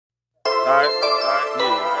Yeah,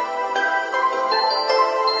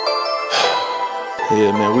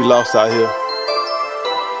 man, we lost out here.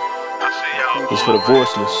 It's for the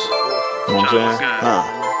voiceless. You know what I'm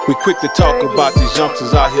saying? We quick to talk about these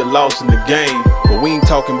youngsters out here lost in the game, but we ain't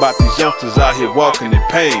talking about these youngsters out here walking in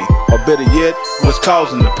pain. Or better yet, what's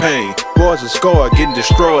causing the pain? Boys are scarred, getting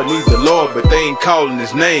destroyed, need the Lord, but they ain't calling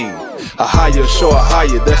his name. A higher, sure, a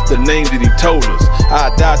higher, that's the name that he told us.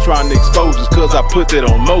 I die trying to expose us, cause I put that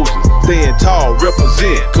on Moses. Staying tall,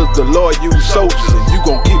 represent, cause the Lord used soldiers, and you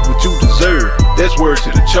gon' get what you deserve. That's word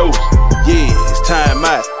to the chosen. Yeah, it's time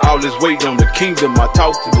out, all this waiting on the kingdom. I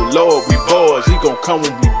talk to the Lord, we boys, he gon' come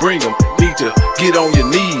when we bring him. Need to get on your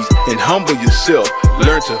knees and humble yourself.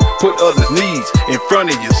 Learn to put others' needs in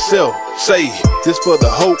front of yourself. Say, this for the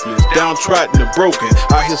hopeless, downtrodden and broken.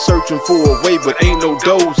 Out here searching for a way, but ain't no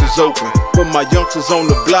doors is open. For my youngsters on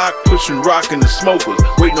the block, pushing rock and the smokers,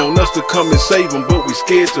 waiting on us to come and save them, but we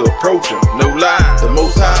scared to approach them. No lie, the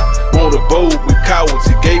Most High won't abode with cowards.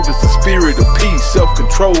 He gave us the spirit of peace,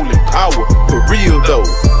 self-control and power. For real though,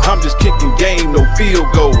 I'm just kicking game, no field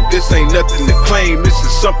goal. This ain't nothing to claim, this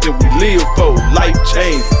is something we live for. Life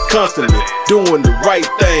change, constantly doing the right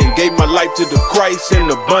thing. Gave my life to the Christ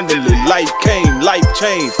and abundantly life came. Life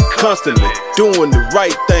changed, constantly doing the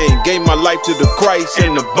right thing. Gave my life to the Christ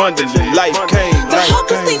and abundantly life came. The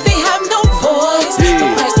helpers think they have no voice,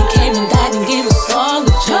 but Christ came and died and gave us all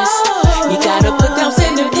a choice. You gotta put down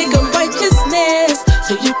sin and pick up righteousness,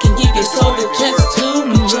 so you can give your soul the chance to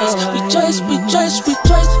rejoice. Rejoice, rejoice,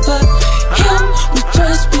 rejoice for him.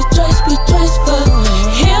 Rejoice, rejoice, rejoice for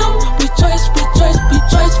him. Rejoice, rejoice,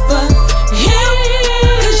 rejoice for him.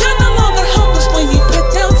 Cause you're no longer helpless when you put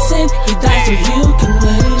down sin. He died so you can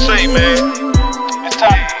win. Say, man, it's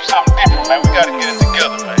time to do something different, man. We gotta get it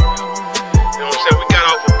together, man. You know what I'm saying? We got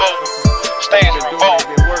off a boat, staged a revolt,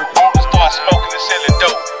 on to start smoking and selling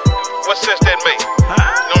dope. What sense that make? You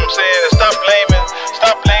know what I'm saying? And stop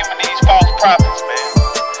blaming these false prophets, man.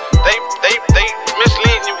 They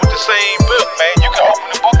misleading you with the same book, man. You can open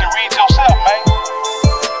the book and read yourself, man.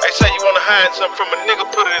 They say you wanna hide something from a nigga,